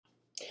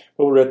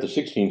Well, we're at the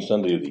 16th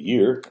Sunday of the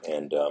year,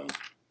 and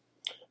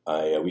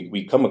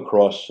we come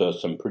across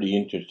some pretty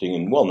interesting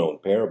and well-known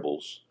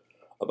parables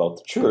about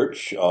the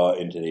church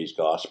in today's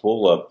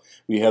gospel.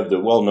 We have the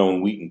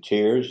well-known wheat and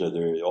tares.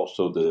 There's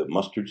also the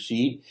mustard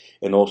seed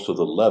and also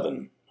the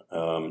leaven.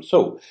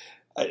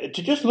 To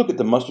just look at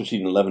the mustard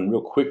seed and leaven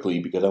real quickly,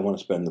 because I want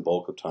to spend the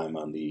bulk of time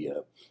on the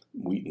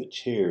wheat and the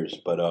tares.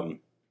 But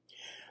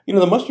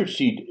the mustard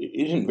seed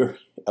isn't very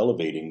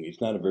elevating.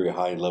 It's not a very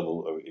high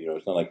level.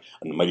 It's not like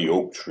a mighty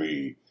oak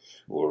tree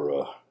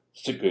or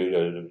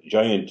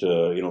giant,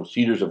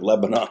 cedars of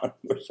Lebanon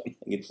or something.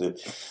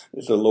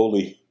 It's a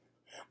lowly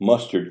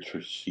mustard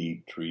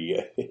seed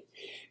tree.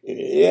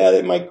 Yeah,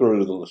 they might grow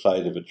to the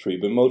size of a tree,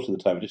 but most of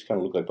the time it just kind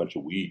of look like a bunch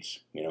of weeds.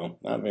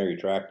 Not very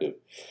attractive.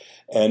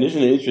 And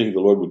isn't it interesting the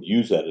Lord would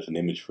use that as an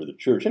image for the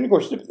church? And of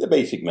course, the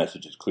basic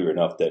message is clear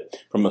enough that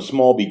from a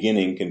small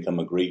beginning can come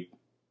a great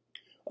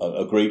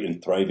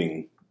and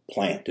thriving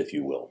plant, if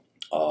you will.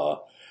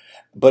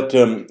 But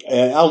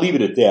I'll leave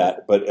it at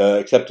that. But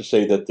except to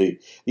say that the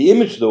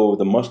image, though, of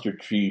the mustard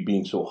tree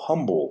being so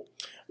humble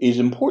is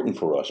important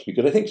for us,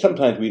 because I think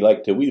sometimes we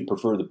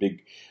prefer the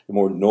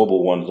more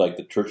noble ones, like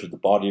the church is the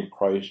body of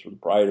Christ or the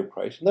bride of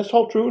Christ, and that's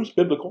all true and it's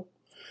biblical.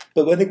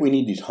 But I think we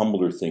need these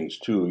humbler things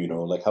too,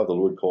 like how the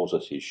Lord calls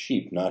us His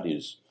sheep, not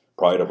His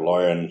pride of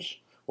lions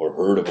or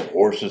herd of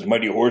horses,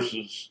 mighty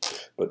horses,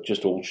 but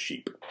just old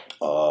sheep.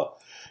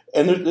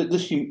 And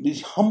there's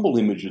these humble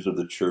images of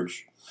the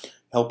church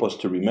help us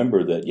to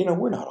remember that,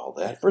 we're not all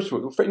that. First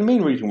of all, the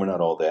main reason we're not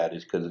all that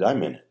is because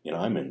I'm in it.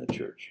 I'm in the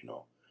church,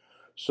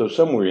 So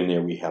somewhere in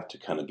there we have to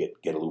kind of get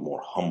a little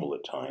more humble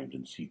at times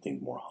and see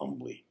things more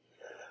humbly.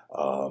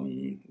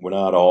 We're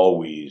not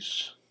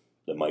always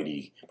the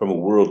mighty, from a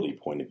worldly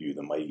point of view,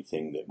 the mighty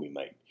thing that we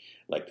might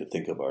like to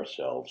think of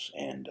ourselves.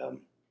 And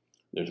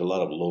there's a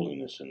lot of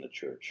lowliness in the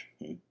church.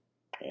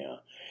 Yeah.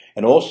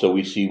 And also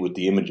we see with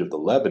the image of the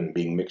leaven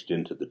being mixed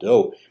into the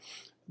dough,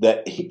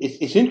 that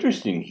it's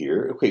interesting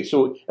here. Okay,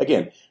 so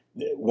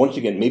once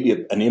again,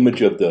 maybe an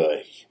image of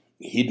the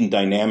hidden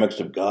dynamics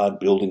of God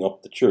building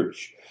up the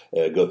church.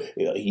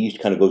 He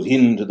kind of goes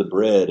into the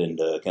bread and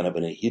kind of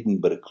in a hidden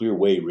but a clear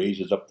way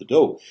raises up the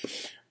dough.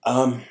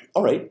 All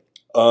right.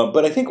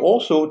 But I think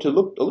also to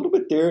look a little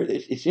bit there,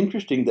 it's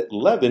interesting that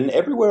leaven,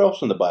 everywhere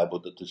else in the Bible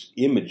that this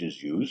image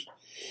is used,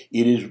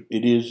 it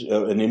is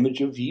an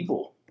image of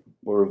evil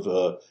or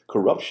of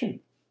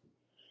corruption.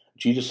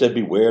 Jesus said,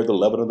 beware the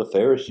leaven of the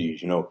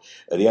Pharisees.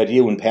 The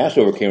idea when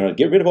Passover came around,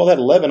 get rid of all that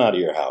leaven out of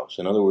your house.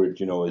 In other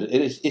words,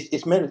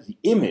 it's meant as the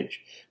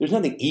image. There's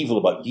nothing evil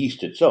about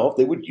yeast itself.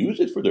 They would use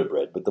it for their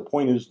bread. But the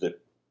point is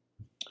that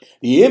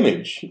the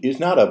image is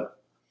not a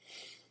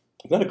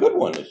good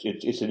one.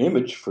 It's an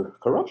image for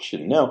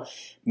corruption. Now,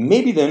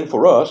 maybe then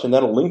for us, and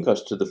that'll link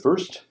us to the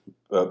first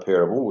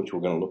parable, which we're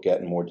going to look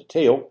at in more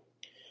detail,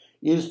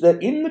 is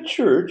that in the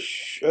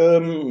church,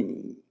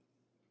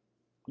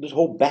 this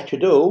whole batch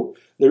of dough,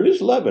 there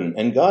is leaven,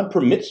 and God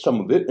permits some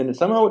of it, and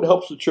somehow it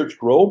helps the church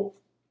grow,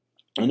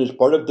 and is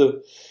part of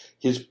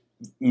His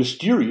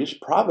mysterious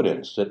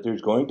providence that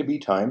there's going to be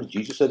times,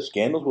 Jesus said,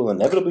 scandals will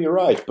inevitably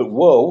arise, but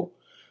woe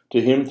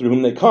to him through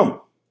whom they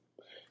come.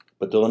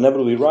 But they'll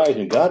inevitably rise,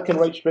 and God can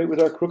write straight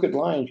with our crooked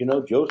lines.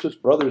 Joseph's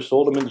brothers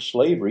sold him into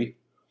slavery.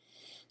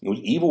 It was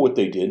evil what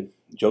they did.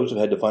 Joseph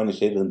had to finally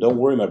say to them, don't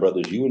worry, my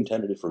brothers, you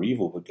intended it for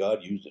evil, but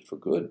God used it for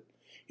good.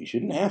 He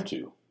shouldn't have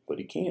to, but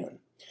He can.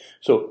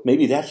 So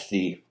maybe that's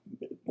the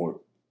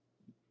more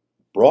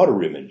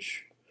broader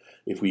image.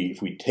 If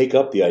we take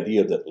up the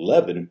idea that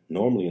leaven,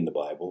 normally in the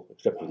Bible,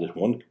 except for this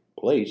one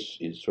place,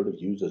 is sort of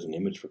used as an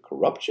image for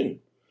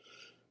corruption,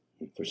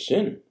 for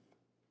sin.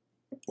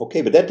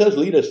 Okay, but that does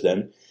lead us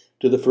then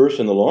to the first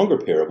and the longer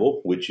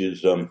parable, which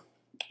is parable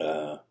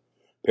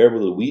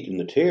of the wheat and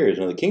the tares.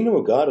 Now, the kingdom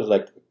of God is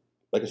like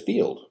a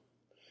field,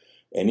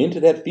 and into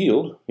that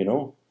field,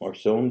 are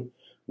sown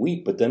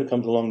wheat, but then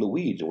comes along the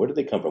weeds. And where do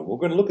they come from? We're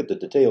going to look at the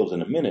details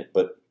in a minute,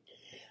 but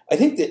I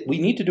think that we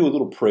need to do a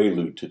little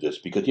prelude to this,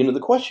 because, the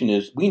question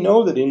is, we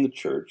know that in the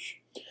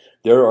church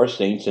there are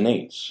saints and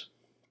ain'ts.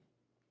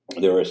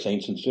 There are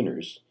saints and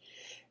sinners.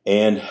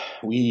 And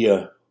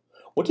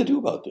what to do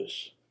about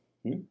this?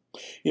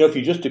 If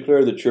you just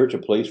declare the church a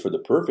place for the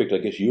perfect, I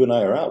guess you and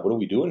I are out. What are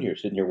we doing here,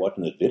 sitting here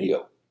watching this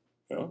video?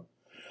 What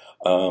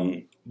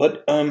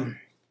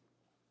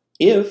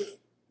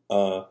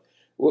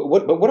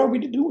are we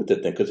to do with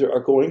it then? Because there are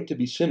going to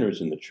be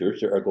sinners in the church.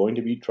 There are going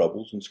to be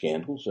troubles and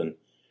scandals. And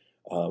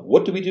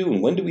what do we do,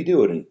 and when do we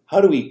do it? And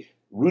how do we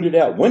root it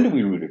out? When do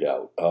we root it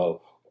out?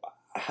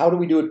 How do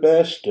we do it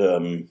best?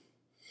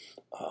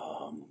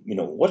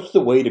 What's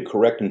the way to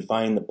correct and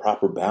find the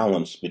proper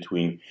balance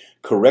between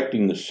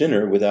correcting the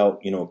sinner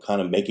without,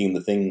 kind of making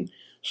the thing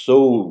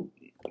so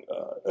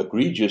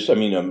egregious?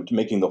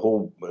 Making the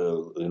whole,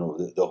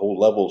 the whole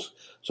levels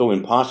so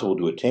impossible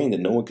to attain that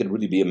no one could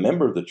really be a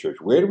member of the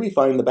church. Where do we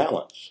find the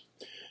balance?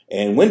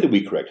 And when do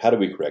we correct? How do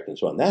we correct? And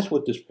so on. That's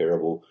what this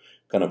parable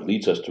kind of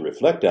leads us to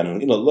reflect on.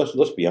 And,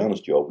 let's be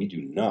honest, y'all, we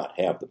do not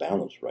have the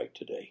balance right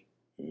today.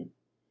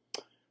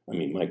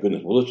 My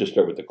goodness. Well, let's just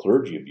start with the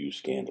clergy abuse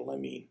scandal.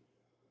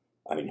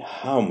 I mean,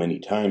 how many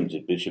times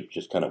did bishops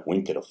just kind of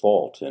wink at a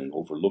fault and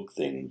overlook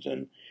things?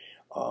 And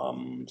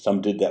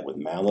some did that with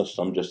malice,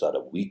 some just out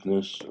of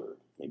weakness or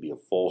maybe a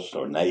false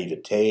or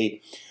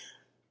naivete.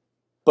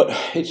 But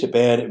it's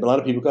a lot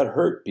of people got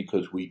hurt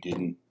because we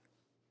didn't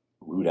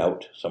root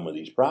out some of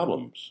these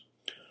problems.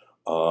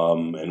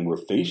 And we're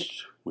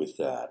faced with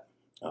that.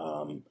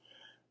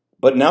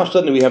 But now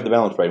suddenly we have the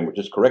balance right, and we're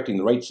just correcting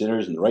the right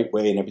sinners in the right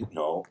way and everything.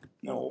 No,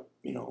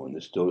 and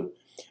there's still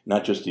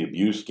not just the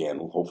abuse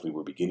scandal. Hopefully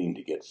we're beginning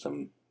to get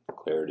some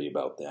clarity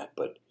about that,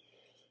 but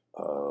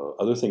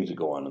other things that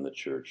go on in the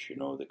church,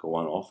 that go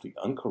on awfully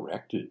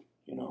uncorrected,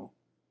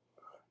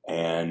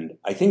 And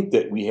I think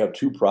that we have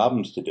two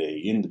problems today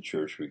in the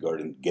church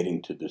regarding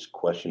getting to this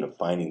question of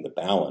finding the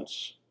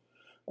balance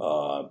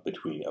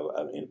between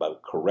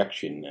about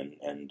correction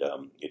and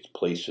its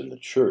place in the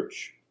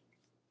church.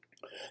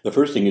 The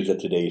first thing is that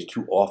today is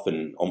too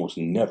often almost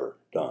never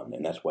done,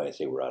 and that's why I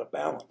say we're out of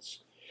balance.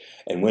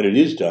 And when it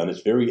is done,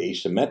 it's very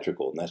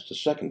asymmetrical, and that's the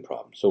second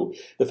problem. So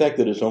the fact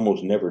that it's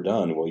almost never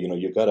done, well,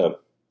 you've got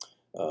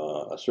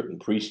a certain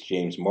priest,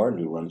 James Martin,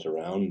 who runs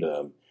around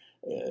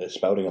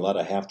spouting a lot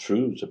of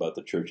half-truths about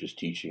the church's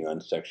teaching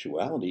on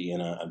sexuality,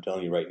 and I'm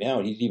telling you right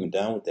now, he's even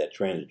down with that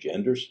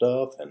transgender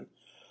stuff, and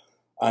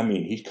I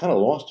mean, he's kind of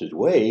lost his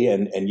way,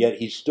 and yet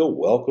he's still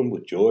welcomed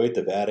with joy at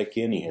the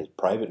Vatican. He has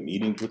private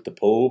meetings with the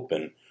Pope,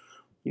 and,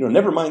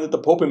 never mind that the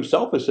Pope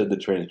himself has said that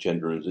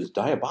transgenderism is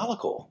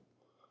diabolical.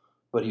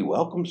 But he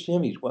welcomes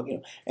him,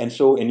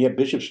 and yet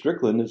Bishop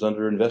Strickland is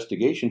under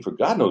investigation for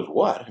God knows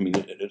what. I mean,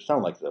 it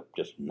sounds like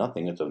just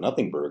nothing. It's a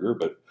nothing burger,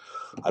 but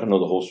I don't know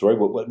the whole story.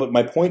 But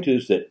my point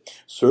is that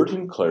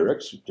certain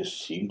clerics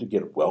just seem to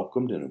get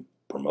welcomed and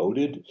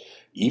promoted,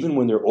 even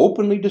when they're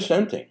openly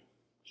dissenting.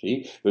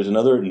 See, there's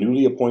another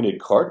newly appointed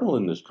cardinal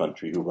in this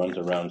country who runs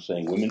around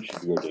saying women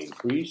should be ordained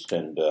priests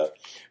and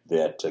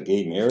that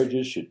gay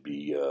marriages should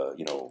be,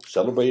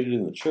 celebrated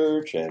in the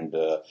church. And,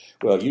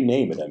 well, you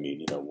name it. I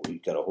mean,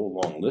 we've got a whole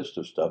long list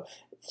of stuff.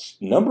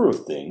 Number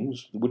of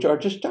things which are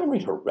just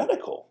downright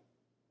heretical.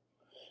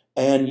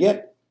 And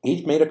yet,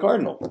 he's made a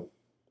cardinal.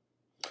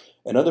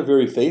 And other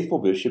very faithful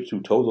bishops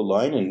who toe the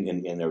line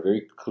and are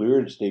very clear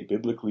and stay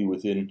biblically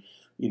within,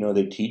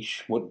 they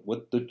teach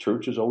what the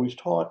church has always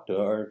taught,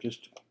 are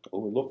just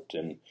overlooked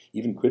and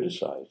even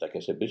criticized. Like I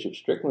said, Bishop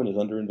Strickland is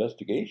under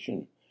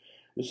investigation.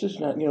 This is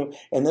not,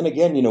 and then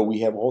again,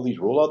 we have all these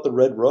roll out the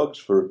red rugs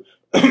for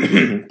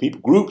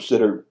groups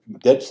that are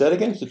dead set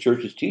against the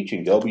church's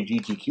teaching. The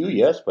LGBTQ,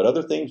 yes, but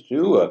other things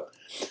too.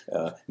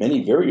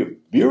 Many very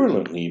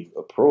virulently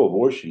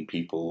pro-abortion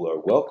people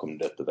are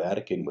welcomed at the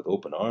Vatican with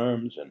open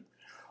arms.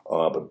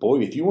 But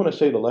boy, if you want to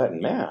say the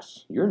Latin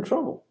Mass, you're in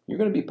trouble. You're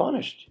going to be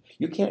punished.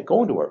 You can't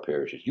go into our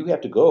parishes. You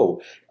have to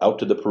go out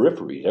to the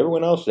peripheries.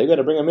 Everyone else, they got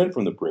to bring them in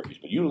from the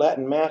peripheries. But you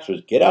Latin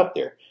Masters, get out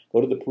there.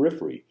 Go to the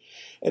periphery.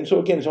 And so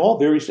again, it's all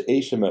very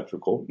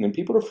asymmetrical. And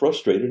people are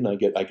frustrated, and I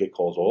get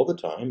calls all the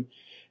time.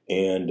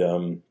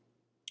 And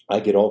I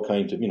get all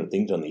kinds of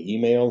things on the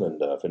email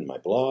and in my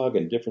blog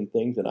and different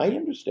things. And I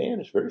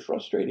understand it's very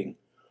frustrating.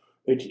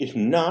 It's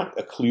not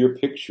a clear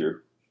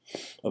picture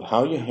of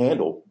how you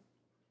handle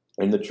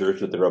in the church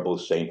that there are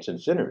both saints and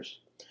sinners.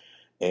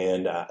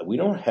 And we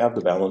don't have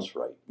the balance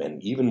right.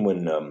 And even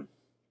when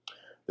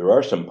there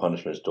are some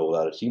punishments doled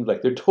out, it seems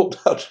like they're doled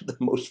out to the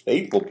most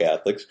faithful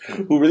Catholics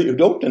who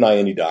don't deny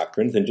any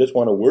doctrines and just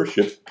want to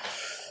worship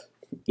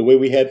the way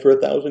we had for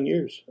 1,000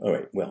 years. All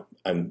right, well,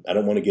 I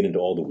don't want to get into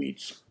all the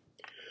weeds.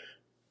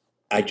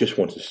 I just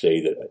want to say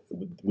that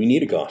we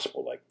need a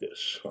gospel like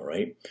this, all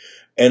right?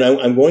 And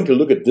I'm going to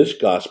look at this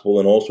gospel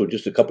and also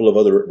just a couple of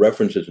other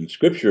references in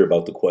Scripture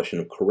about the question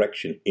of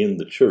correction in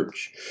the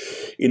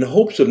church, in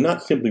hopes of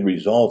not simply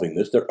resolving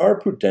this. There are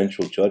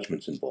prudential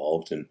judgments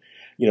involved, and,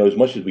 as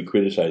much as we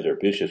criticize our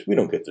bishops, we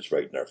don't get this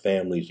right in our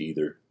families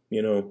either,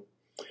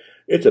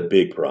 It's a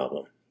big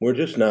problem. We're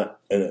just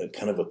not in a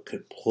kind of a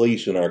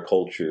place in our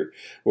culture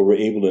where we're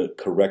able to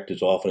correct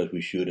as often as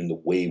we should in the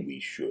way we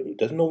should. It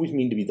doesn't always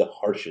mean to be the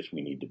harshest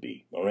we need to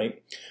be, all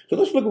right? So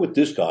let's look at what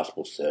this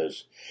gospel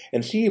says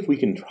and see if we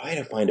can try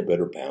to find a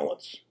better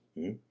balance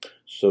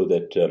so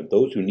that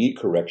those who need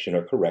correction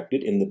are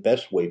corrected in the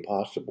best way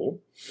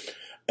possible.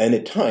 And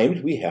at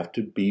times we have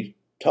to be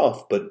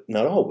tough, but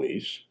not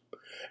always.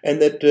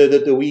 And that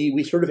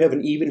we sort of have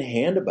an even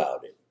hand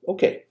about it.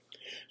 Okay.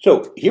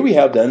 So here we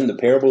have then the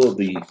parable of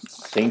the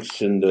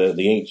saints and the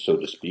ain'ts, so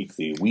to speak,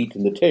 the wheat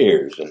and the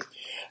tares. And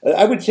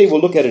I would say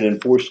we'll look at it in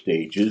 4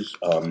 stages.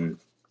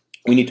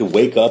 We need to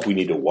wake up, we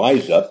need to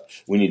wise up,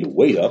 we need to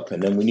wait up,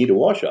 and then we need to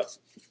wash up.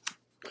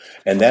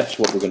 And that's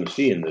what we're going to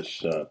see in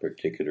this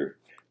particular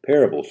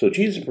parable. So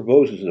Jesus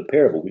proposes a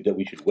parable that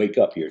we should wake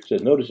up here.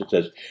 Notice it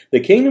says, the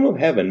kingdom of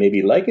heaven may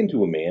be likened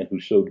to a man who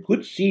sowed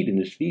good seed in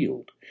his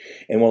field.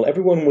 And while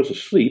everyone was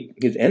asleep,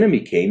 his enemy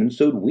came and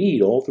sowed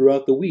weed all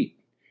throughout the wheat.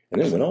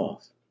 And then went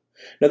off.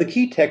 Now, the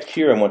key text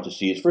here I want to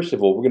see is, first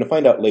of all, we're going to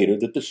find out later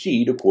that the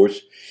seed, of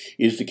course,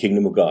 is the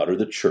kingdom of God, or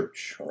the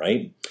church, all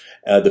right?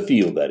 The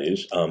field, that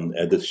is.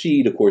 The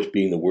seed, of course,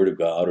 being the word of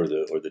God, or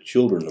the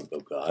children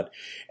of God.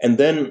 And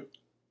then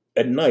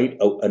at night,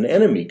 an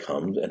enemy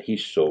comes and he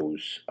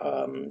sows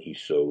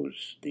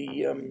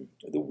the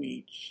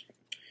weeds.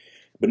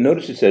 But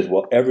notice it says,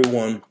 "Well,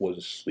 everyone was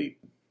asleep."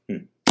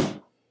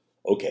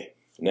 Okay,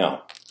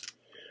 now,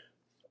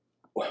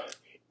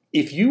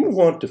 if you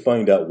want to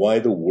find out why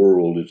the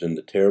world is in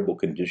the terrible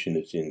condition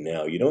it's in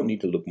now, you don't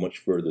need to look much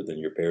further than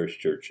your parish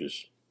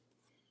churches.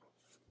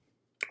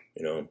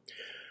 You know,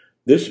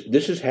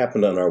 this has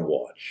happened on our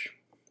watch.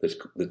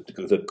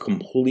 The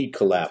complete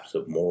collapse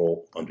of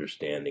moral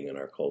understanding in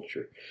our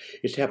culture.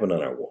 It's happened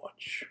on our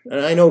watch.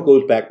 And I know it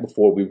goes back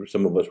before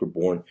some of us were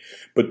born,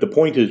 but the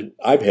point is,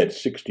 I've had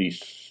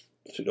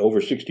over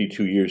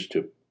 62 years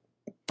to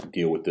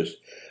deal with this.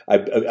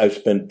 I've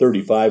spent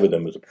 35 of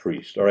them as a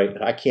priest, all right?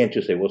 I can't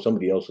just say, well,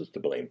 somebody else is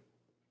to blame.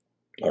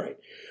 All right.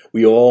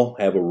 We all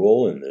have a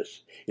role in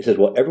this. It says,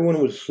 well,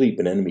 everyone was asleep,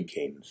 an enemy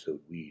came and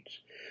sowed weeds.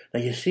 Now,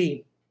 you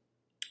see,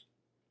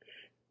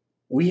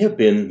 we have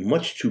been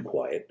much too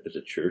quiet as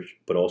a church,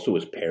 but also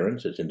as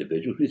parents, as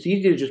individuals. It's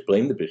easy to just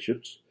blame the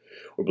bishops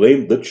or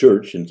blame the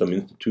church in some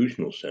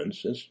institutional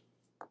sense. There's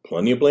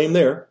plenty of blame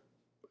there.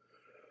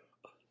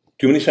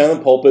 Too many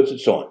silent pulpits and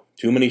so on.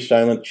 Too many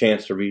silent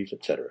chanceries,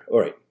 etc. All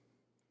right.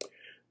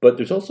 But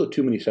there's also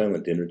too many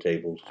silent dinner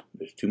tables.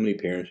 There's too many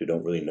parents who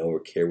don't really know or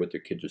care what their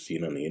kids are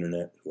seeing on the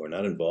internet, who are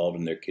not involved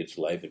in their kids'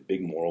 life in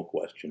big moral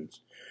questions,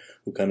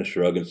 who kind of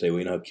shrug and say, well,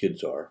 you know how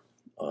kids are.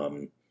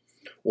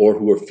 Or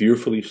who are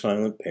fearfully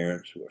silent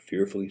parents, who are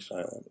fearfully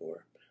silent,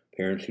 or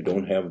parents who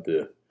don't have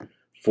the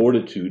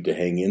fortitude to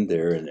hang in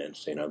there and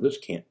say, no, this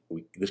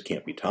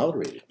can't be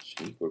tolerated.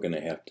 See, we're going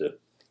to have to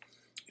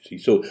see.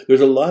 So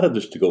there's a lot of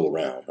this to go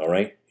around. All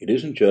right, it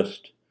isn't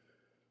just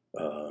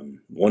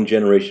one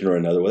generation or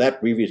another. Well, that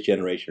previous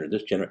generation or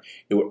this generation,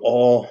 we're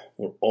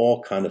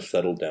all kind of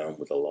settled down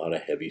with a lot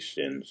of heavy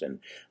sins, and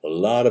a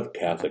lot of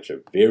Catholics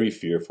are very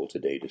fearful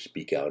today to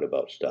speak out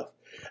about stuff.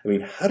 I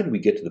mean, how did we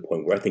get to the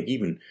point where I think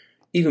even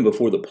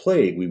before the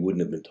plague, we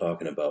wouldn't have been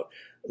talking about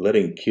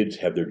letting kids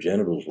have their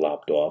genitals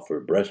lopped off or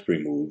breast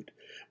removed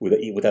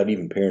without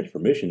even parents'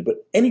 permission?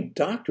 But any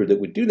doctor that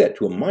would do that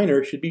to a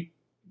minor should be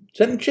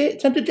sent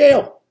to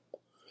jail.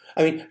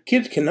 I mean,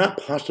 kids cannot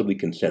possibly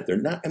consent. They're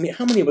not. I mean,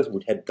 how many of us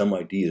had dumb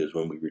ideas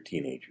when we were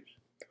teenagers?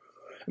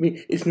 I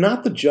mean, it's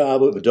not the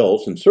job of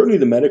adults, and certainly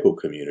the medical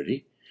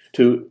community,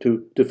 to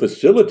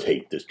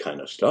facilitate this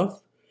kind of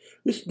stuff.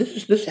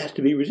 This has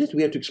to be resisted.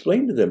 We have to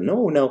explain to them,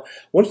 no. Now,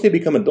 once they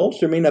become adults,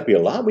 there may not be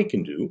a lot we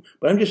can do,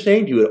 but I'm just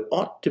saying to you, it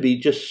ought to be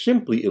just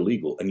simply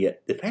illegal. And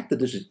yet, the fact that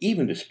this is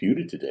even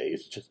disputed today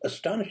is just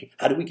astonishing.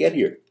 How did we get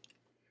here?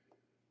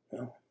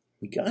 Well,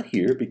 we got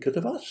here because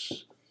of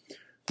us.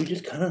 We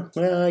just kind of,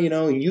 well, you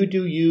know, you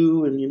do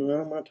you, and, you know, I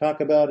don't want to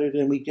talk about it,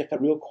 and we just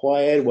got real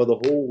quiet while the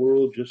whole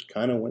world just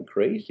kind of went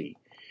crazy.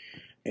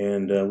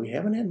 And we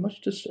haven't had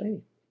much to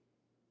say,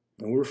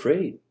 and we're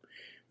afraid.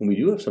 When we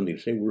do have something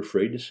to say, we're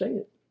afraid to say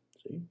it.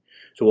 See?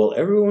 So while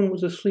everyone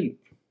was asleep,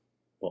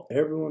 all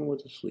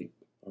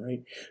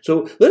right?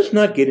 So let's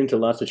not get into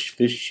lots of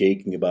fist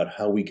shaking about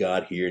how we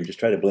got here and just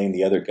try to blame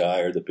the other guy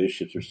or the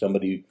bishops or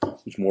somebody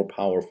who's more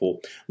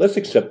powerful. Let's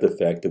accept the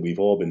fact that we've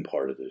all been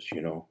part of this,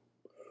 you know,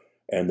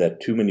 and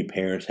that too many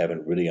parents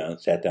haven't really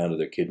sat down to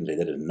their kids and say,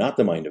 that is not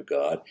the mind of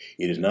God.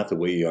 It is not the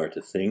way you are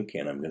to think.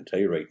 And I'm going to tell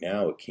you right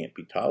now, it can't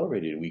be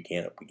tolerated. We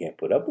can't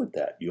put up with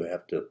that. You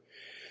have to...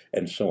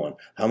 and so on.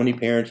 How many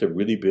parents have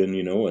really been,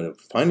 you know, and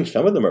finally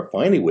some of them are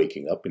finally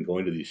waking up and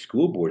going to these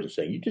school boards and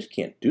saying, you just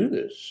can't do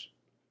this.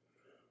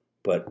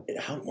 But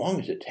how long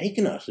has it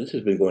taken us? This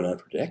has been going on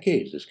for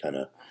decades, this kind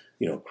of,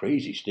 you know,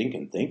 crazy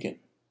stinking thinking.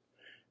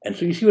 And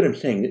so you see what I'm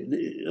saying?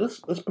 Let's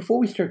before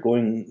we start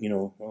going, you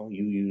know, well,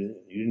 you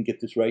didn't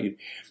get this right.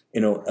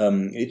 You know,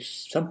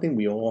 it's something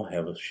we all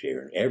have a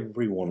share in.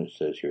 Everyone, it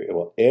says here,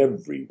 well,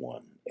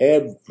 everyone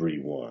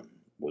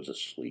was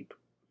asleep.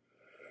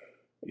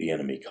 The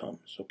enemy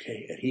comes,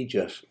 okay? And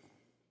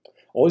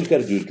all he's got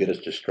to do is get us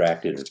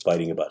distracted and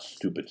fighting about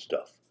stupid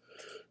stuff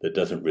that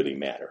doesn't really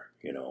matter,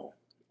 you know?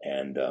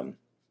 And,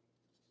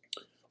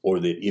 or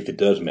that if it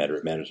does matter,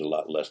 it matters a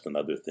lot less than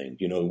other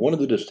things. You know, one of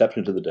the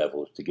deceptions of the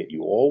devil is to get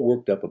you all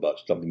worked up about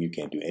something you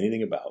can't do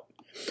anything about,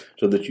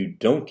 so that you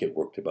don't get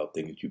worked about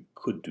things you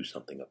could do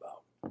something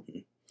about.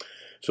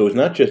 So it's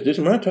not just this.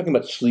 We're not talking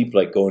about sleep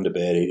like going to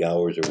bed 8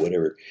 hours or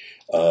whatever.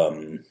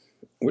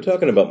 We're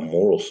talking about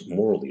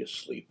morally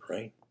asleep,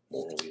 right?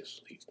 Morally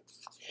asleep.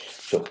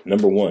 So,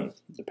 number one,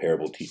 the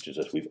parable teaches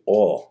us we've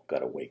all got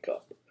to wake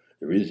up.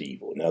 There is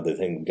evil. Now, the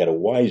thing, we've got to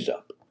wise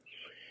up.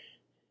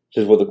 It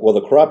says, well,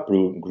 the crop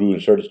grew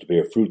and started to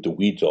bear fruit, the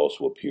weeds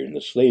also appeared. And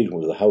the slaves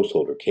of the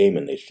householder came,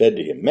 and they said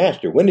to him,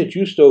 Master, when did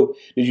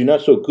you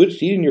not sow good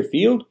seed in your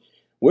field?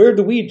 Where did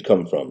the weeds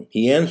come from?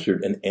 He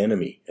answered, an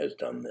enemy has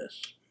done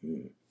this.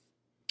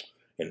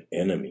 An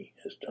enemy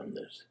has done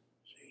this.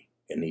 See?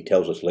 And he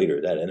tells us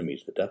later that enemy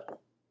is the devil.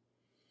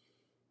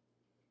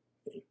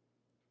 See?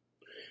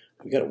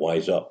 We've got to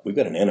wise up. We've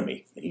got an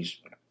enemy. He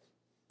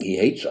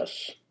hates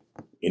us.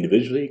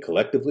 Individually,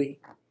 collectively,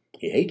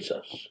 he hates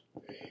us.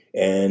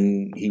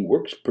 And he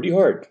works pretty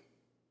hard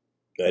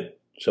at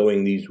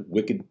sowing these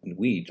wicked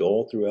weeds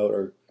all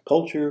throughout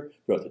culture,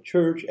 throughout the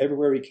church,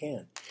 everywhere he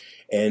can.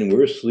 And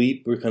we're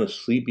asleep. We're kind of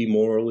sleepy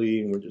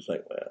morally, and we're just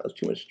like, well, it's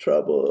too much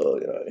trouble.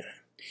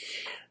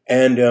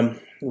 And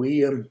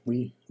we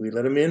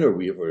let him in, or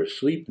we're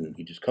asleep, and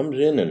he just comes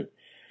in, and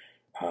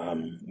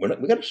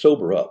we got to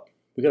sober up.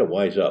 We got to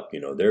wise up.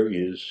 There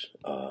is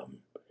a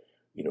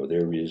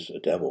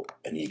devil,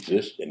 and he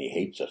exists, and he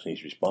hates us, and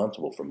he's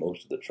responsible for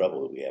most of the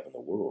trouble that we have in the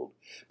world.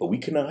 But we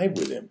connive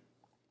with him.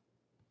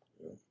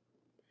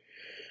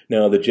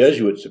 Now, the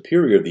Jesuit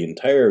superior of the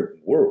entire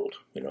world,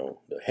 the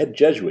head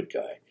Jesuit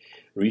guy,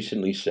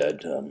 recently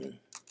said,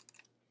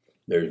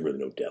 there's really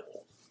no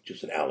devil,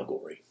 just an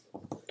allegory.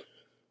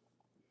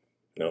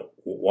 Now,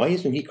 why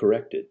isn't he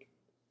corrected?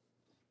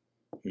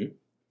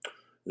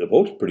 The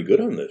Pope's pretty good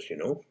on this,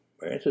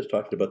 Francis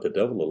talked about the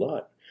devil a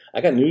lot.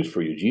 I got news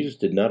for you. Jesus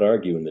did not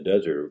argue in the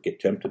desert or get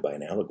tempted by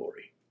an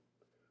allegory.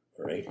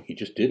 All right? He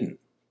just didn't.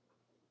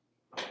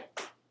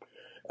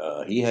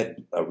 He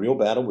had a real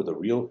battle with a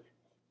real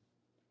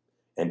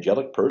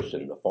angelic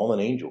person, a fallen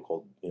angel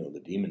called,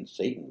 the demon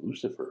Satan,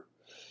 Lucifer.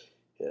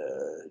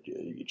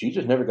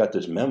 Jesus never got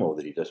this memo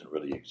that he doesn't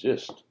really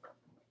exist.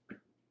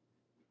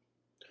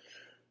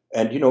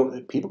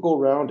 And, people go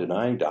around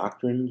denying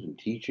doctrines and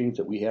teachings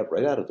that we have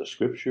right out of the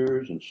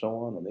scriptures and so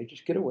on, and they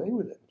just get away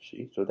with it,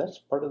 see? So that's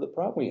part of the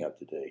problem we have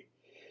today.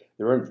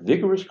 There aren't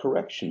vigorous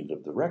corrections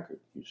of the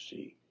record, you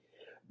see.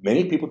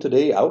 Many people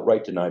today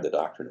outright deny the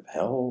doctrine of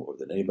hell, or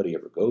that anybody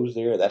ever goes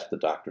there. That's the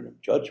doctrine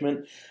of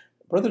judgment.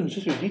 Brothers and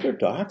sisters, these are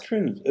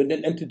doctrines,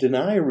 and to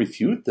deny or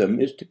refute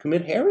them is to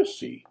commit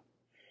heresy.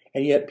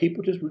 And yet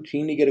people just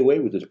routinely get away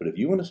with this. But if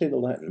you want to say the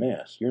Latin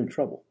Mass, you're in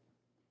trouble.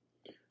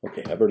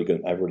 Okay, I've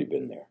already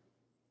been there.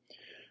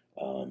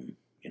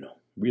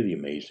 Really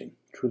amazing,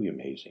 truly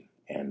amazing.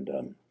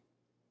 And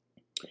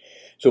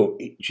so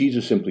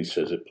Jesus simply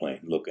says it plain.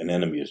 Look, an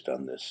enemy has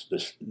done this.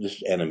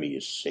 This enemy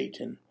is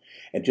Satan.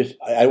 And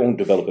I won't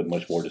develop it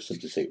much more, to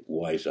simply say,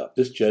 wise up.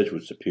 This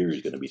Jesuit superior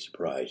is going to be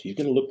surprised. He's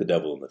going to look the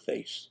devil in the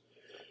face.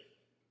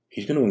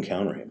 He's going to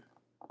encounter him.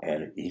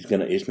 And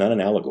it's not an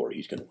allegory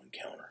he's going to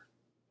encounter.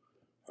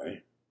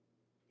 Right?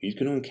 He's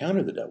going to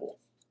encounter the devil.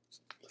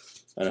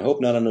 And I hope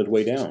not on his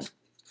way down.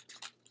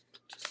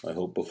 I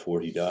hope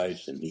before he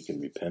dies, and he can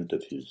repent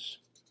of his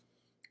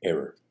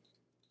error.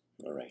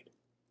 All right.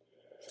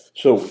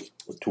 So,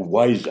 to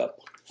wise up,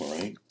 all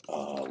right,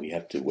 we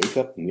have to wake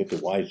up and we have to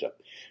wise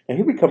up. And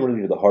here we come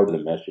really to the heart of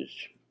the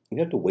message. We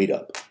have to wait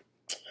up.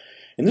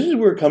 And this is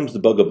where comes the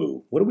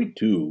bugaboo. What do we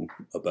do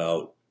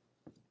about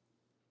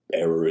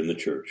error in the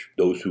church?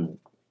 Those who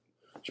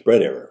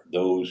spread error,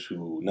 those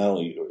who not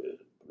only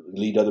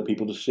lead other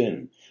people to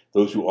sin,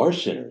 those who are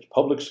sinners,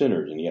 public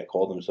sinners, and yet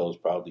call themselves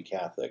proudly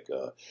Catholic.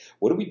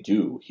 What do we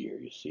do here,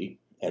 you see?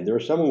 And there are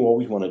some who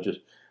always want to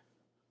just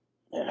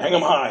hang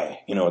them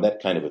high, that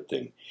kind of a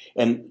thing.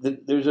 And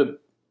there's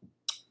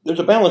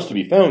a balance to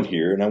be found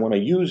here, and I want to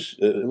use,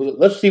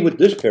 let's see what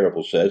this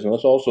parable says, and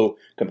let's also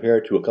compare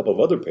it to a couple of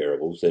other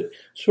parables that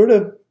sort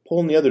of pull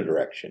in the other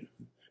direction.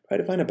 Try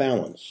to find a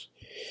balance.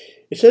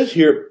 It says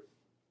here,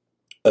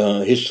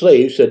 his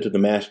slave said to the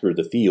master of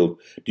the field,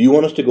 "Do you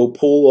want us to go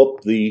pull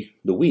up the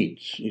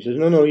weeds?" He says,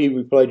 No, he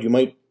replied, "You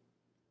might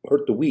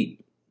hurt the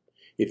wheat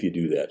if you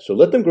do that. So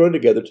let them grow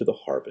together to the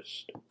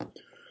harvest."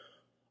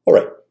 All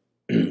right,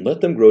 let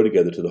them grow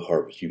together to the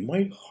harvest. You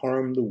might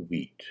harm the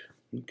wheat.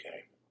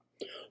 Okay.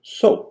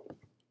 So,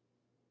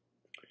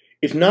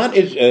 it's not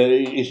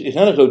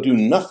as though do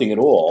nothing at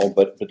all,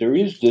 but there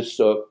is this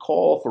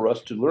call for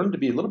us to learn to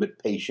be a little bit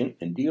patient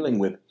in dealing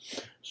with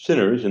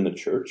sinners in the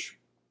church.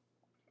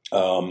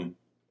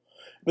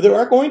 But there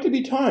are going to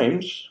be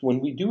times when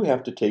we do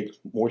have to take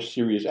more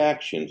serious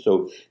action.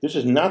 So this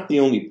is not the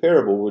only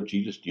parable where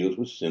Jesus deals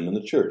with sin in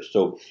the church.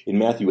 So in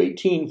Matthew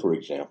 18, for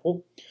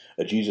example,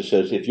 Jesus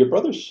says, if your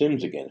brother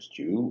sins against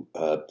you,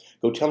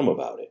 go tell him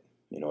about it,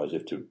 as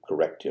if to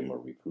correct him or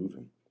reprove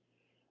him.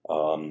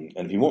 And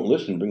if he won't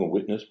listen, bring a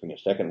witness, bring a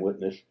second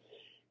witness.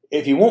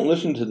 If he won't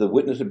listen to the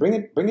witness, bring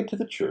it to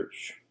the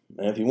church.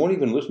 And if he won't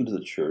even listen to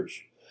the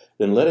church,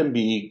 then let him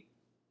be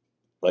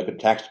like a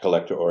tax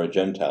collector or a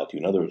Gentile to you.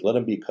 In other words, let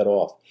him be cut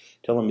off.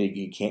 Tell him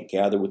he can't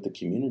gather with the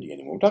community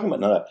anymore. We're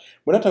not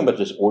talking about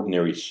just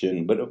ordinary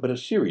sin, but a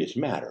serious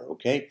matter,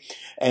 okay?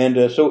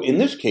 And so in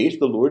this case,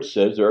 the Lord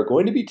says there are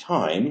going to be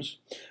times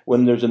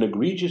when there's an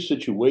egregious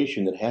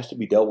situation that has to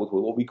be dealt with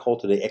what we call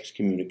today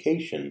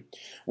excommunication,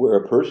 where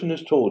a person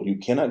is told, you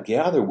cannot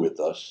gather with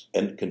us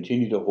and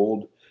continue to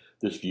hold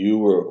this view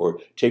or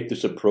take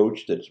this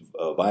approach that's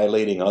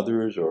violating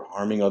others or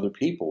harming other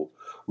people.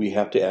 We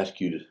have to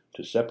ask you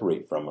to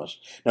separate from us.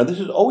 Now, this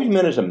is always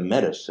meant as a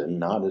medicine,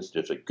 not as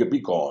just like, be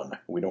gone,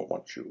 we don't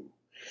want you.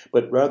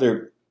 But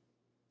rather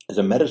as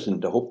a medicine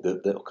to hope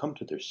that they'll come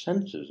to their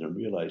senses and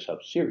realize how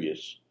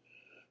serious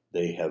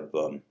they have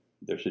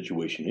their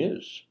situation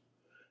is.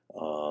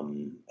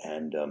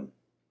 The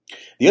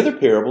other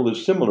parable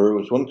is similar. It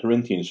was 1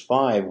 Corinthians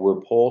 5, where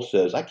Paul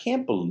says, I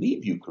can't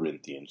believe you,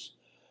 Corinthians,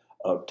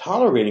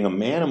 tolerating a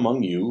man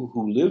among you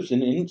who lives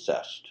in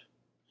incest.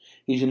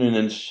 He's in an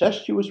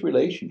incestuous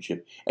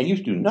relationship, and you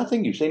do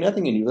nothing, you say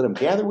nothing, and you let him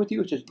gather with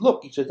you. It says,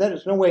 look, he says, that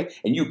is no way.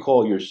 And you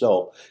call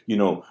yourself,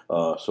 so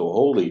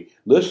holy.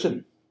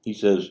 Listen, he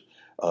says,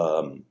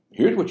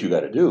 here's what you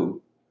got to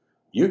do.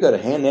 You got to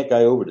hand that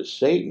guy over to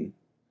Satan,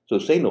 so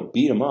Satan will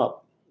beat him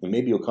up, and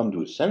maybe he'll come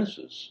to his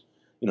senses.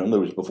 In other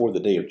words, before the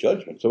day of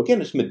judgment. So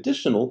again, it's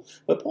medicinal,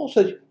 but Paul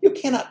says you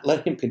cannot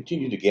let him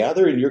continue to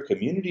gather in your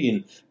community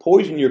and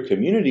poison your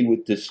community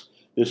with this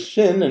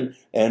sin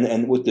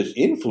and with this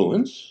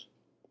influence.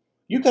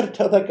 You got to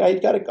tell that guy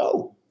he's got to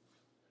go.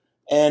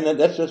 And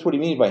that's what he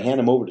means by hand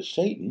him over to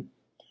Satan.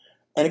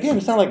 And again,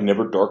 it's not like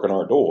never darken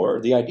our door.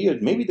 The idea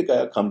is maybe the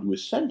guy will come to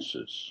his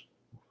senses.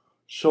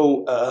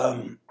 So,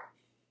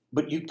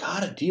 but you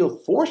got to deal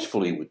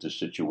forcefully with this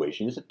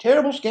situation. It's a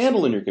terrible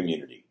scandal in your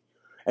community.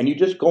 And you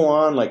just go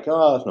on like,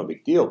 oh, it's no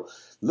big deal.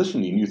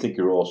 Listen, and you think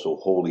you're all so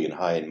holy and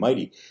high and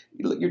mighty.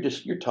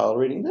 You're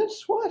tolerating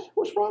this? What?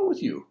 What's wrong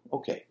with you?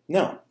 Okay.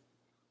 Now,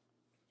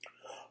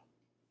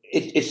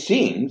 it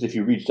seems, if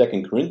you read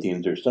 2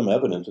 Corinthians, there's some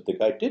evidence that the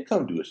guy did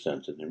come to his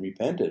senses and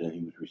repented, and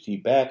he was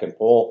received back. And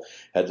Paul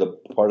has a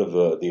part of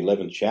the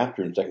 11th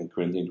chapter in 2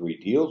 Corinthians where he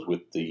deals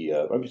with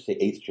let me say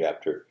 8th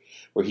chapter,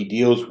 where he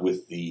deals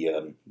with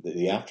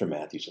the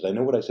aftermath. He says, I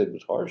know what I said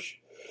was harsh,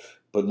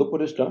 but look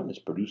what it's done. It's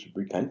produced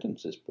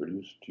repentance. It's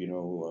produced,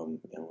 and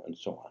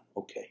so on.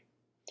 Okay.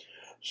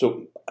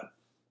 So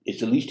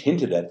it's at least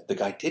hinted at that the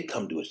guy did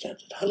come to his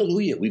senses.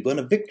 Hallelujah. We've won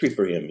a victory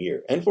for him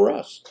here and for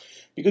us.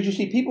 Because you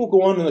see, people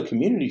go on in the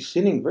community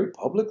sinning very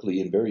publicly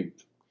and very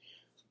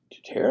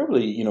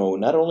terribly.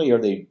 Not only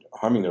are they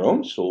harming their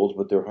own souls,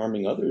 but they're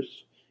harming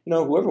others.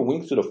 Whoever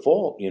winks at a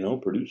fault,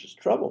 produces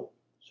trouble.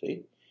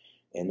 See?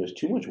 And there's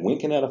too much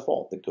winking at a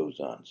fault that goes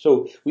on.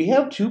 So we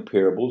have two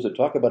parables that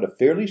talk about a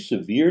fairly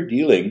severe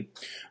dealing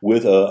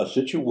with a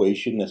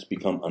situation that's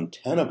become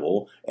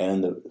untenable,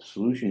 and the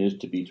solution is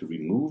to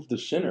remove the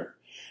sinner.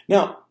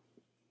 Now,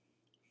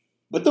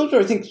 but those are,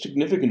 I think,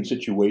 significant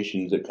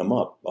situations that come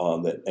up,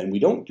 and we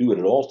don't do it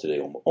at all today,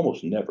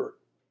 almost never.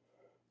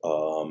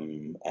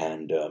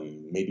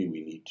 Maybe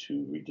we need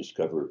to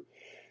rediscover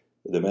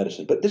the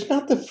medicine. But that's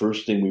not the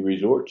first thing we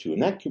resort to,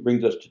 and that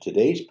brings us to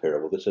today's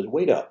parable that says,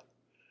 wait up.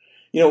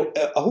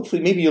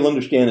 Hopefully, maybe you'll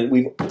understand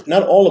that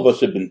not all of us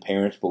have been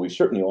parents, but we've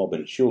certainly all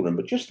been children.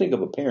 But just think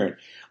of a parent.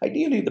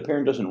 Ideally, the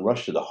parent doesn't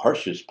rush to the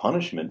harshest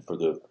punishment for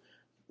the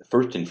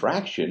first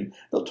infraction.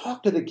 They'll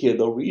talk to the kid.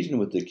 They'll reason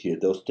with the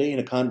kid. They'll stay in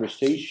a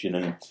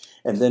conversation,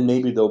 and then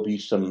maybe there'll be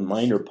some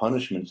minor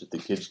punishments if the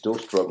kid still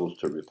struggles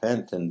to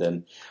repent. And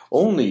then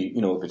only,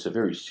 if it's a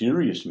very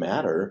serious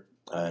matter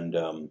and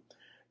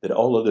that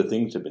all other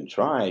things have been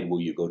tried, will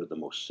you go to the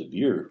most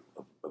severe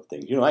of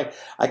things.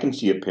 I can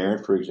see a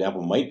parent, for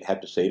example, might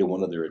have to say to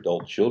one of their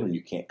adult children,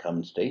 you can't come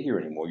and stay here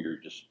anymore. You're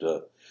just,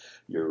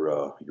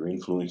 you're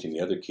influencing the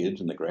other kids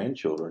and the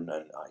grandchildren,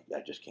 and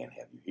I just can't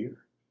have you here.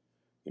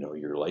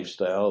 Your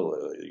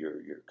lifestyle,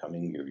 you're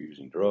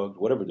using drugs,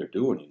 whatever they're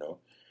doing,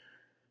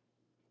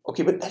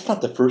 Okay, but that's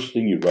not the first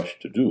thing you rush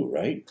to do,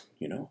 right?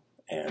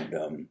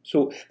 And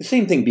so the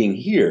same thing being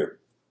here,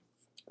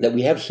 that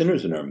we have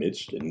sinners in our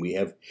midst, and we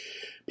have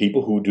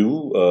people who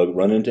do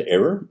run into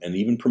error and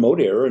even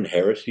promote error and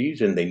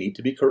heresies, and they need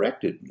to be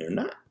corrected. They're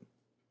not.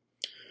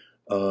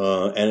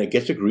 And it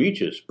gets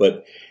egregious.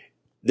 But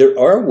there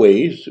are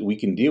ways we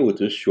can deal with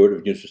this short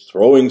of just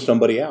throwing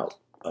somebody out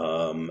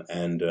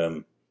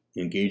and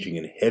engaging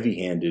in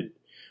heavy-handed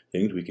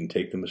things. We can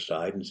take them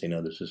aside and say,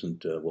 no, this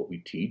isn't what we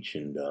teach,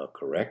 and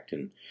correct,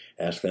 and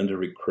ask them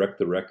to correct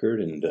the record.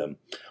 And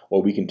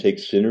or we can take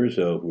sinners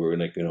who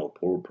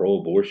are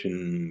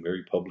pro-abortion,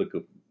 very public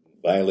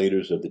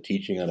violators of the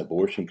teaching on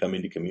abortion, come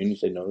into community and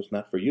say, no, it's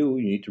not for you.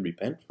 You need to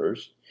repent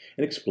first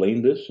and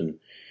explain this.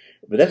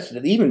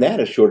 But even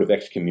that is short of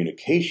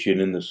excommunication,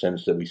 in the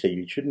sense that we say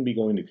you shouldn't be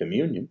going to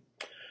communion.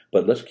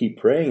 But let's keep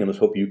praying, and let's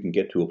hope you can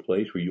get to a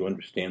place where you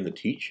understand the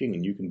teaching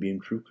and you can be in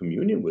true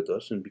communion with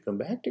us and become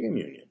back to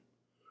communion.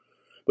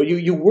 But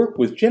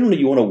generally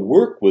you want to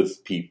work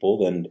with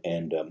people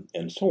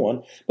and so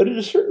on. But at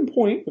a certain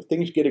point, if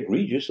things get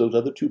egregious, those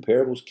other two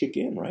parables kick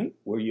in, right?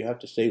 Where you have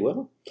to say,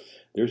 well,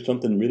 there's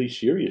something really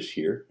serious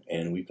here,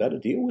 and we've got to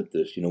deal with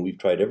this. We've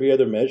tried every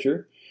other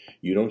measure.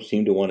 You don't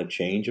seem to want to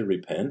change or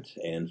repent,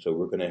 and so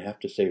we're going to have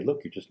to say,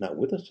 look, you're just not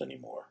with us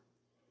anymore.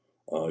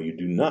 You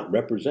do not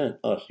represent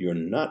us. You're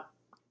not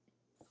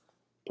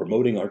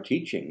promoting our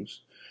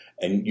teachings.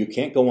 And you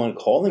can't go on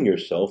calling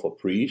yourself a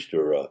priest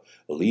or a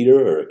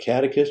leader or a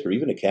catechist or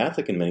even a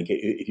Catholic in many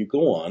cases if you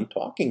go on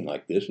talking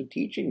like this and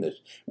teaching this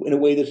in a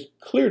way that's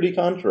clearly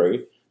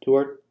contrary to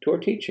our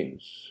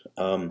teachings.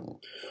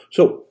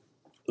 So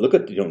look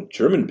at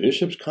German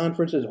bishops'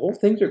 conferences. Whole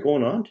things are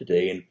going on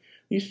today, and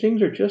these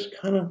things are just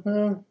kind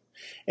of.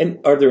 And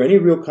are there any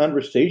real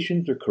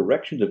conversations or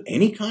corrections of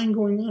any kind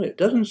going on? It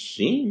doesn't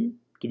seem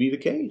to be the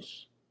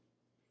case.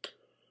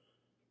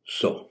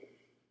 So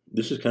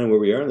this is kind of where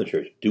we are in the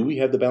church. Do we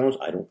have the balance?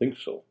 I don't think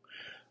so.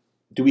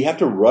 Do we have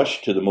to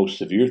rush to the most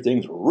severe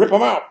things? Rip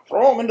them out,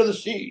 throw them into the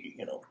sea,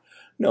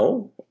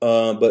 No,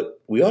 but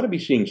we ought to be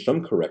seeing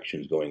some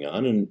corrections going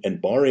on,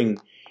 and barring,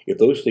 if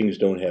those things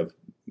don't have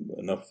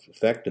enough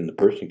effect and the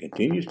person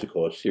continues to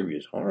cause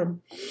serious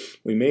harm,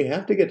 we may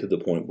have to get to the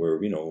point where,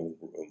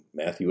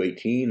 Matthew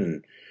 18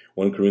 and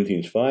 1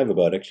 Corinthians 5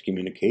 about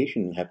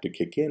excommunication have to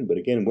kick in. But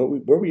again,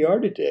 where we are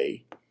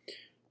today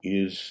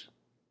is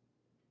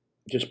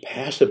just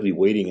passively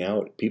waiting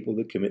out people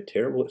that commit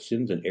terrible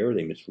sins and error.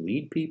 They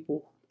mislead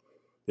people.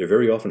 They're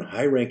very often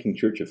high-ranking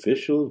church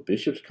officials,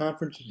 bishops'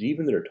 conferences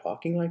even, that are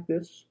talking like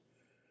this.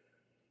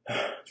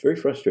 It's very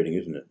frustrating,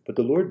 isn't it? But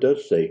the Lord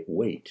does say,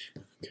 wait.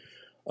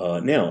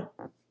 Now,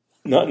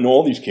 not in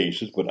all these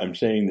cases, but I'm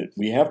saying that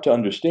we have to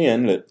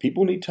understand that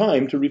people need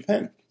time to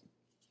repent.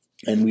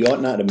 And we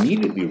ought not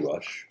immediately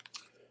rush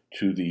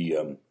to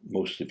the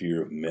most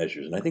severe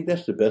measures. And I think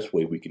that's the best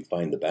way we can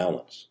find the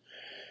balance.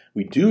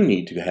 We do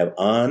need to have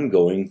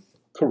ongoing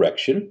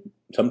correction.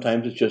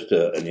 Sometimes it's just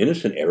an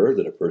innocent error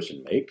that a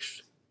person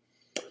makes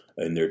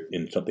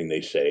in something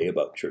they say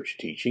about church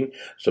teaching.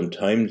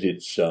 Sometimes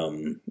it's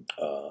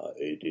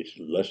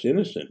less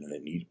innocent,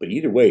 but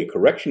either way,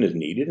 correction is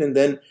needed. And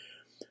then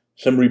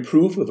some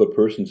reproof if a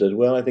person says,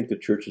 well, I think the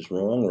church is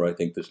wrong, or I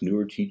think this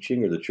newer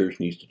teaching, or the church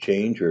needs to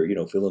change, or,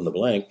 fill in the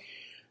blank.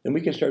 Then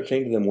we can start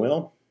saying to them,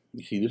 well,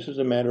 you see, this is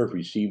a matter of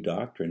received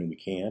doctrine, and we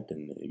can't,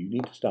 and you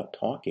need to stop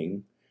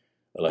talking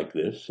like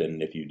this.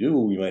 And if you do,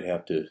 we might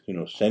have to,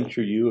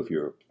 censure you if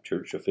you're a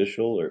church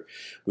official, or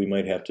we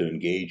might have to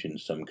engage in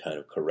some kind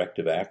of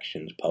corrective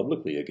actions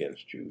publicly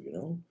against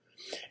you,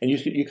 And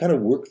you kind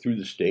of work through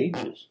the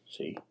stages,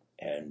 see?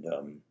 And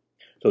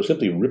so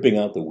simply ripping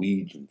out the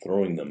weeds and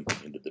throwing them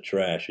into the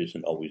trash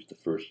isn't always the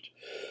first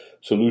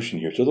solution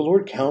here. So the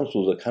Lord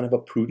counsels a kind of a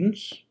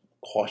prudence,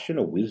 caution,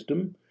 a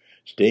wisdom,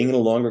 staying in a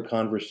longer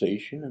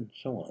conversation, and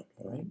so on,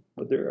 all right?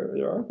 But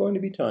there are going to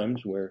be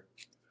times where,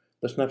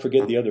 let's not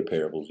forget the other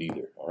parables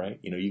either, all right?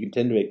 You can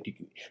tend to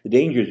the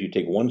danger is you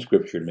take one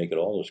scripture and make it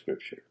all a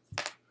scripture.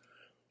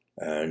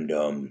 And,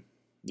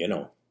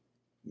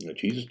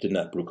 Jesus did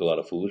not brook a lot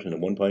of foolishness. At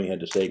one point he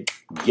had to say,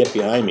 get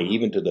behind me,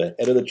 even to the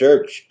head of the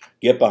church,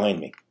 get behind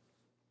me.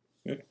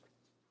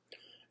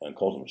 And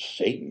calls him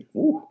Satan.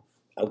 Ooh,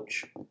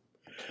 ouch.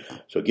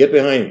 So get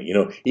behind me.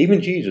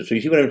 Even Jesus. So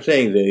you see what I'm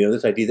saying?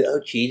 This idea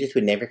that, Jesus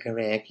would never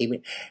correct.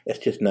 That's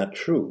just not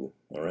true,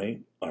 all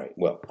right? All right,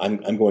 well,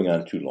 I'm going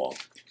on too long.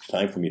 It's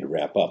time for me to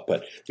wrap up.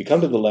 But we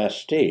come to the last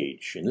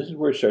stage, and this is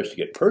where it starts to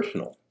get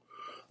personal.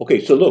 Okay,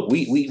 so look,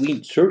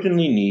 we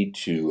certainly need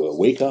to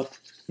wake up,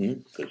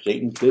 because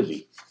Satan's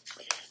busy.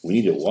 We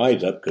need to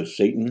wise up because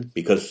Satan.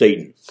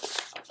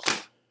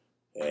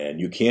 And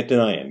you can't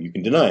deny him. You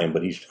can deny him,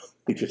 but he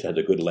just has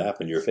a good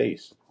laugh in your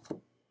face.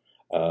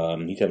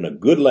 He's having a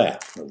good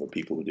laugh over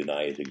people who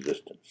deny his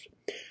existence.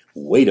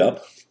 Wait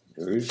up.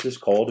 There is this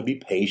call to be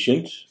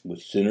patient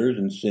with sinners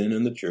and sin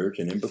in the church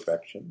and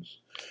imperfections.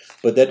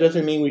 But that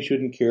doesn't mean we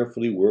shouldn't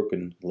carefully work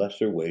in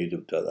lesser ways,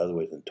 other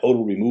ways than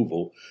total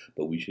removal,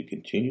 but we should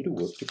continue to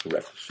work to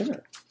correct the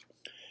sinner.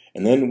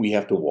 And then we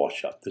have to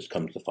wash up. This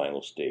comes the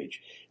final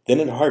stage. Then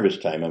in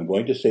harvest time, I'm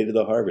going to say to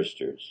the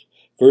harvesters,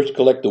 first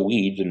collect the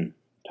weeds and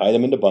tie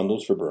them into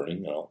bundles for burning,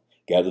 and I'll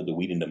gather the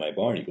wheat into my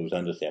barn. He goes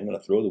on to say, I'm going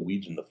to throw the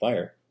weeds in the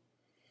fire.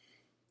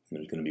 And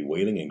there's going to be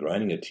wailing and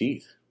grinding of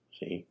teeth.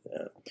 See,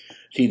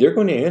 they're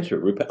going to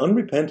answer.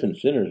 Unrepentant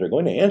sinners are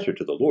going to answer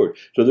to the Lord.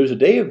 So there's a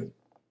day of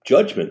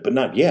judgment, but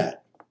not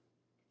yet.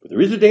 But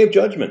there is a day of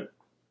judgment.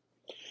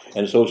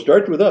 And so it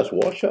starts with us.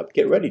 Wash up.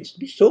 Get ready.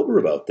 Be sober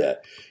about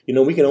that.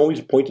 We can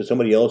always point to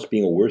somebody else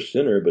being a worse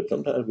sinner, but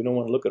sometimes we don't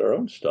want to look at our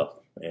own stuff.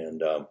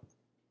 And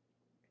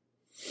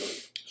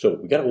so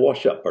we got to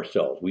wash up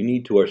ourselves. We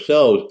need to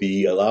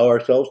allow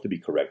ourselves to be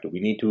corrected. We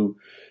need to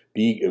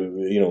be,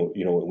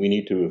 we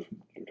need to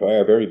try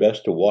our very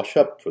best to wash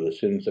up for the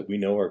sins that we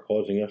know are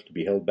causing us to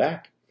be held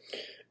back.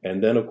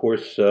 And then, of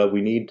course,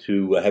 we need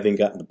to, having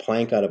gotten the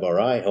plank out of our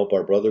eye, help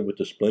our brother with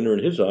the splinter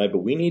in his eye. But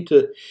we need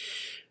to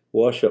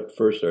wash up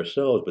first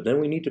ourselves. But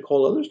then we need to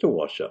call others to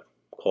wash up.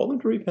 Call them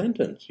to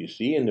repentance, you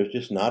see. And there's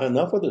just not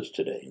enough of this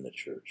today in the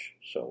church.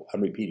 So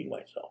I'm repeating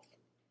myself.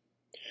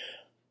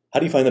 How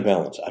do you find the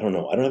balance? I don't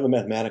know. I don't have a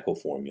mathematical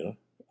formula.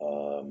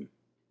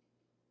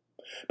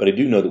 But I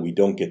do know that we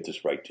don't get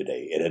this right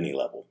today at any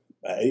level.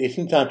 It's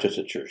not just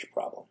a church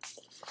problem.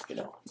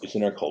 It's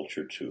in our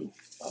culture too.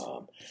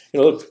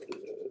 Look,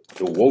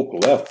 the woke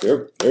left,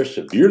 they're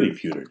severely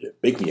punitive.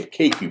 Bake me a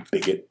cake, you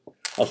bigot.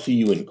 I'll see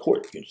you in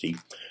court, you see.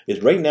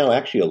 There's right now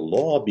actually a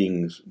law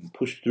being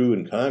pushed through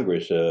in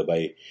Congress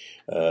by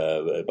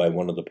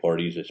one of the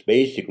parties. It's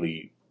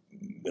basically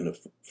going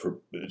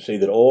to say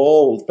that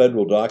all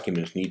federal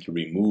documents need to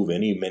remove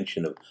any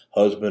mention of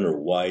husband or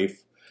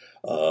wife,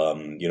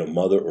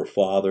 mother or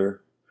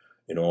father,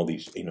 and all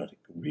these,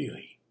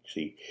 really,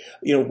 see,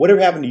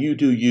 whatever happened to you,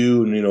 do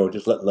you, and,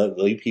 just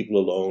leave people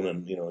alone,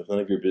 and, it's none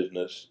of your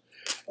business.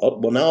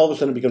 Well, now all of a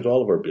sudden it becomes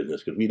all of our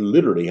business, because we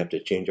literally have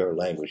to change our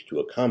language to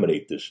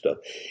accommodate this stuff,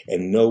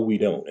 and no, we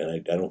don't,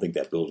 and I don't think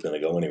that bill's going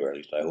to go anywhere, at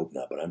least I hope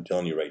not, but I'm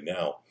telling you right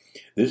now,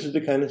 this is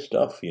the kind of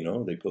stuff,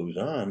 that goes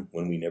on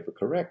when we never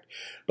correct.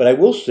 But I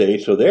will say,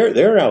 so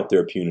they're out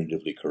there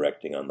punitively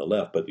correcting on the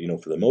left, but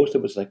for the most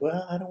of us, like,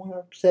 well, I don't want to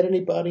upset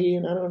anybody,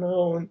 and I don't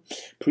know, and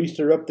priests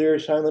are up there,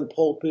 silent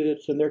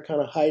pulpits, and they're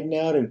kind of hiding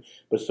out,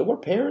 but so are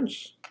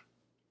parents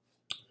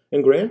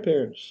and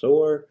grandparents,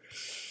 so are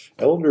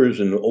elders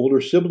and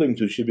older siblings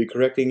who should be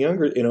correcting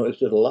younger. It's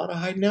just a lot of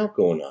hiding out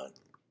going on.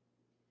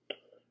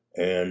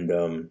 And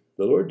the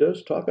Lord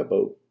does talk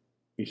about,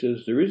 he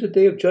says, there is a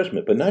day of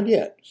judgment, but not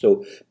yet.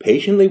 So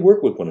patiently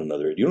work with one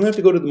another. You don't have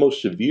to go to the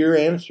most severe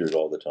answers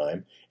all the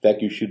time. In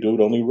fact, you should do it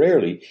only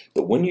rarely.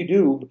 But when you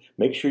do,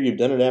 make sure you've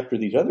done it after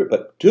these other,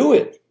 but do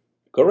it.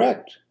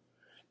 Correct.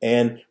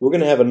 And we're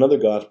going to have another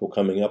gospel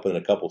coming up in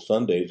a couple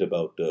Sundays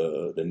about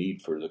the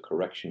need for the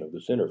correction of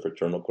the sinner,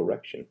 fraternal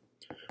correction,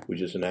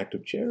 which is an act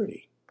of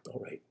charity.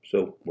 All right.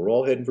 So we're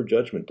all heading for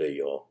Judgment Day,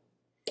 y'all.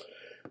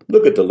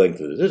 Look at the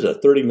length of this. This is a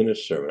 30-minute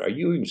sermon. Are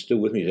you even still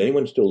with me? Is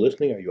anyone still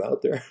listening? Are you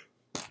out there?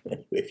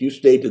 If you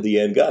stayed to the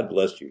end, God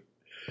bless you.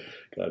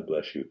 God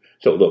bless you.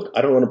 So look,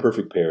 I don't run a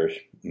perfect parish.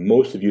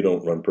 Most of you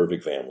don't run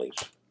perfect families.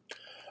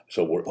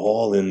 So we're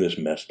all in this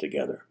mess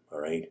together, all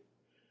right?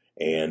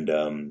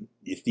 And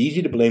it's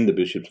easy to blame the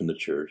bishops in the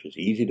church. It's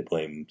easy to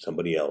blame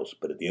somebody else.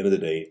 But at the end of the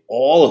day,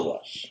 all of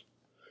us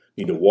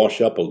need to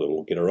wash up a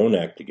little, get our own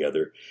act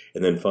together,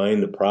 and then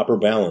find the proper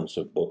balance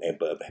of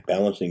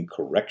balancing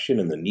correction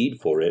and the need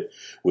for it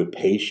with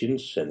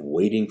patience and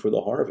waiting for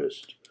the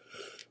harvest.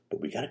 But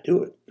we got to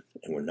do it,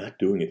 and we're not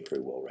doing it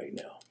very well right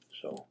now.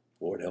 So,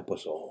 Lord, help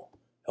us all.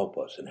 Help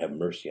us and have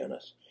mercy on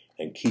us,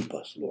 and keep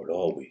us, Lord,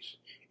 always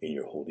in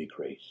your holy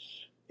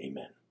grace.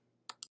 Amen.